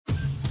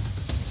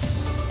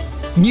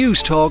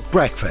News Talk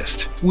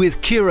Breakfast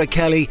with Ciara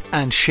Kelly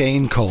and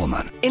Shane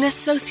Coleman. In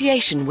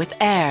association with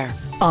AIR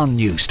On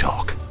News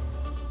Talk.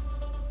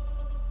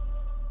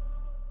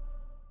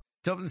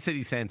 Dublin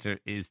city centre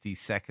is the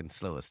second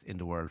slowest in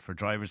the world for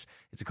drivers.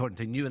 It's according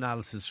to new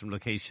analysis from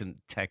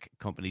location tech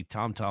company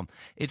TomTom.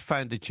 It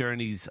found that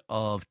journeys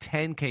of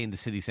 10k in the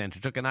city centre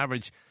took an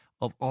average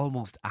of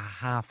almost a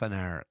half an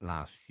hour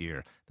last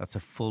year. That's a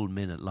full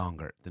minute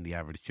longer than the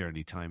average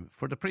journey time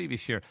for the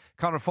previous year.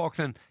 Conor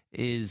Faughnan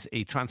is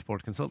a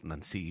transport consultant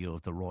and CEO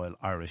of the Royal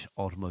Irish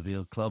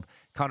Automobile Club.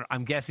 Conor,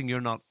 I'm guessing you're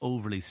not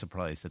overly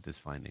surprised at this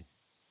finding.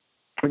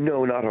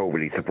 No, not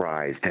overly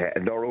surprised,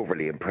 nor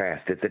overly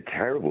impressed. It's a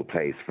terrible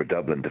place for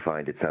Dublin to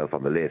find itself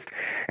on the list.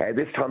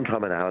 This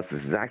TomTom analysis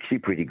is actually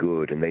pretty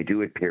good, and they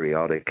do it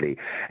periodically.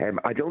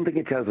 I don't think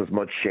it tells us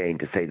much, Shane,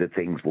 to say that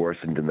things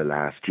worsened in the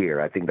last year.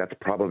 I think that's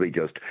probably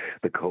just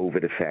the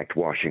COVID effect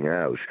washing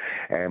out.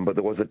 But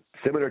there was a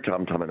similar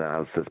TomTom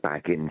analysis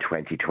back in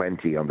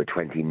 2020 on the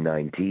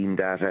 2019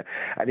 data,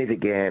 and it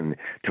again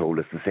told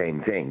us the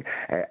same thing.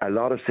 A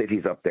lot of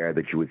cities up there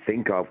that you would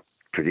think of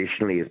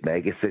traditionally as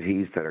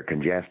megacities that are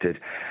congested,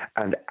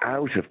 and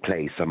out of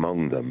place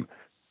among them,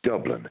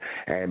 Dublin.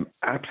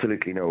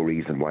 Absolutely no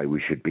reason why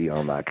we should be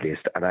on that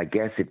list. And I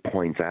guess it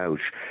points out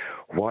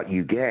what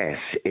you get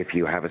if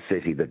you have a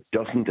city that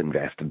doesn't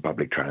invest in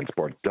public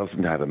transport,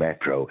 doesn't have a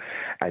metro,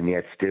 and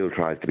yet still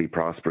tries to be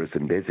prosperous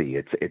and busy.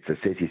 It's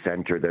a city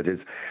centre that is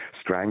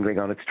strangling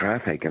on its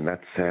traffic, and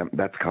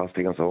that's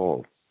costing us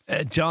all.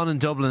 John in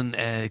Dublin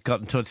got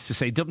in touch to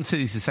say Dublin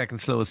City is the second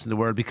slowest in the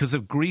world because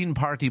of Green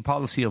Party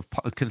policy of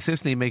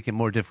consistently making it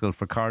more difficult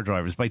for car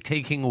drivers by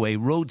taking away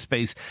road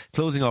space,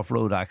 closing off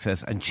road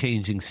access and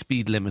changing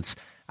speed limits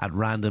at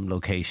random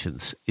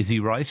locations. Is he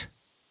right?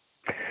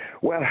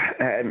 Well,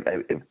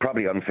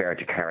 probably unfair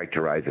to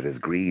characterise it as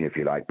green, if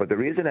you like, but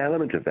there is an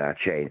element of that,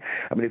 Shane.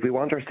 I mean, if we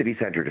want our city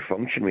centre to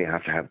function, we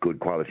have to have good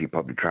quality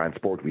public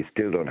transport. We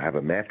still don't have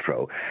a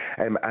metro.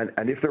 And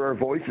if there are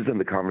voices in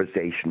the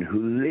conversation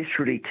who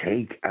literally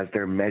take as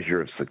their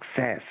measure of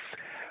success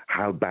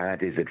how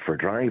bad is it for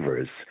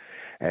drivers,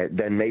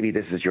 then maybe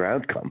this is your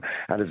outcome.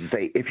 And as I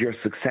say, if your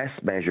success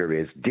measure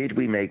is, did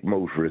we make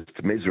motorists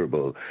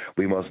miserable,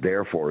 we must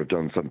therefore have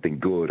done something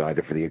good,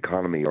 either for the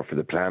economy or for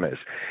the planet.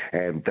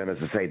 Then, as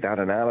I say, that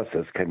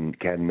analysis can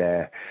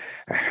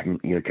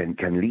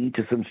lead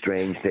to some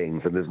strange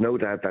things. And there's no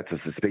doubt that's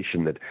a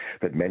suspicion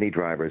that many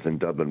drivers in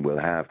Dublin will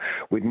have.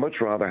 We'd much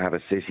rather have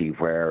a city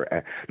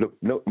where,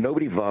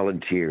 nobody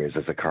volunteers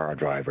as a car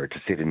driver to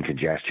sit in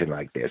congestion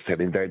like this. I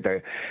mean,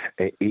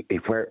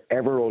 if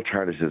wherever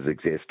alternatives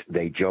exist,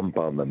 they jump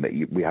on them.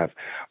 We have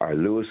our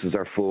Lewises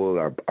are full,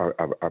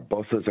 our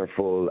buses are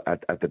full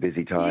at the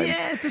busy time.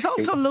 Yeah, there's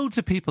also loads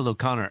of people,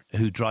 O'Connor,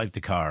 who drive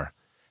the car.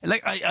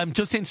 Like, I'm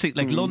just interested,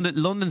 like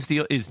London's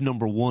is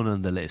number one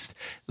on the list.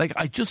 Like,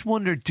 I just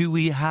wonder, do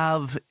we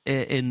have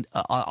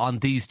on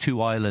these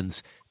two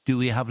islands, do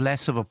we have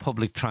less of a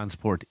public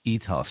transport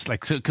ethos?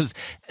 Like, so, because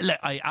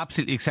I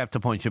absolutely accept the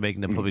point you're making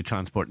that public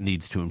transport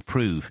needs to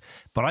improve,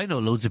 but I know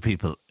loads of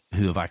people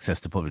who have access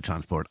to public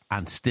transport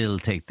and still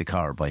take the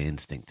car by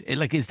instinct.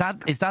 Like, is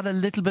that a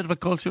little bit of a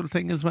cultural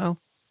thing as well?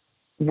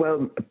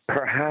 Well,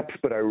 perhaps,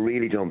 but I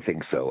really don't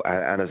think so.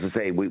 And as I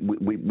say,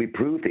 we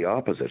prove the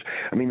opposite.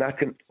 I mean, that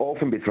can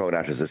often be thrown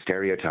out as a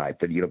stereotype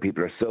that,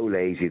 people are so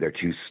lazy, they're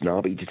too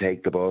snobby to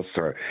take the bus,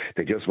 or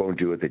they just won't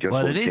do it.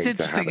 Well, it is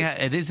interesting.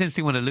 It is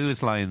interesting when a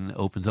Lewis line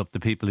opens up. The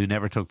people who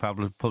never took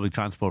public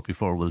transport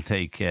before will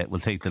take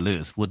the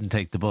Lewis, wouldn't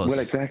take the bus. Well,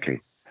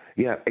 exactly.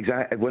 Yeah,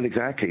 exactly. Well,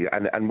 exactly.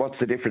 And what's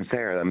the difference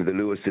there? I mean, the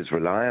Lewis is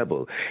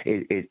reliable.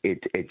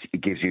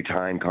 It gives you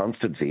time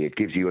constancy. It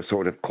gives you a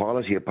sort of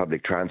quality of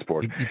public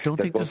transport. You don't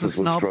think there's a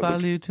snob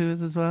value to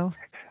it as well?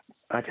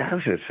 I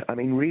doubt it. I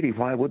mean, really,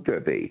 why would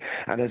there be?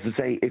 And as I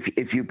say,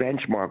 if you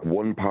benchmark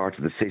one part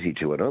of the city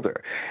to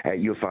another,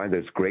 you'll find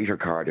there's greater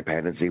car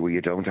dependency where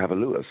you don't have a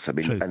Lewis. I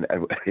mean,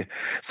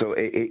 so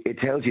it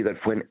tells you that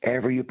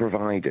whenever you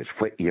provide it,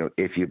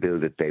 if you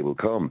build it, they will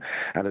come.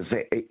 And as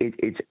I say,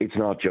 it's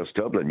not just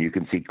Dublin. You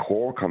can see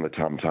Cork on the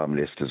TomTom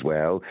list as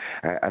well,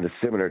 and a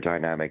similar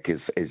dynamic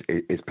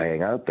is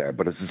playing out there.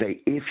 But as I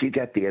say, if you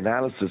get the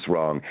analysis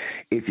wrong,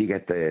 if you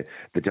get the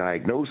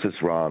diagnosis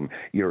wrong,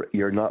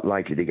 you're not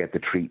likely to get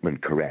the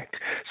treatment correct.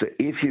 So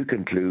if you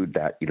conclude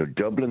that,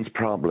 Dublin's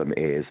problem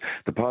is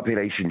the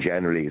population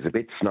generally is a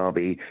bit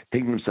snobby,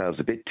 think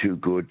themselves a bit too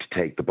good to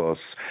take the bus,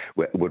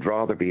 would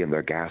rather be in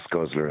their gas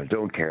guzzler and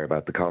don't care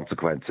about the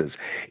consequences.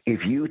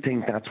 If you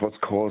think that's what's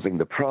causing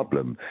the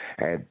problem,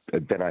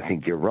 then I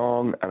think you're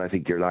wrong, and I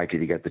think you're likely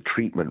to get the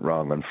treatment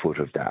wrong on foot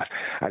of that.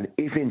 And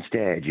if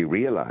instead you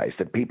realise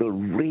that people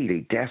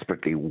really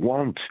desperately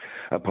want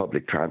a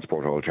public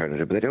transport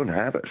alternative, but they don't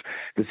have it,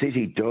 the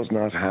city does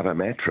not have a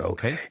metro.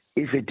 Okay.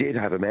 if it did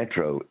have a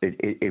metro,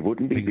 it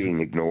wouldn't be being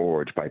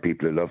ignored by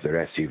people who love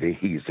their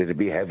SUVs. It'd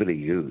be heavily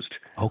used.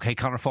 OK,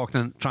 Conor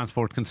Faughnan,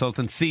 transport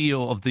consultant,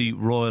 CEO of the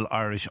Royal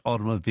Irish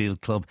Automobile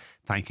Club.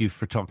 Thank you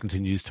for talking to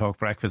News Talk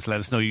Breakfast.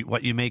 Let us know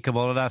what you make of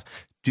all of that.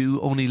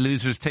 Do only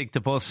losers take the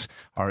bus,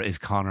 or is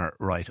Conor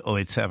right?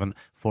 087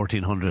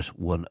 1400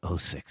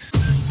 106.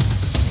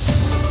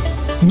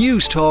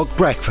 News Talk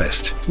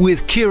Breakfast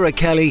with Ciara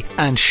Kelly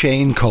and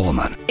Shane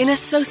Coleman. In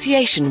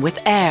association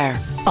with Air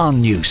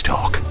On News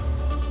Talk.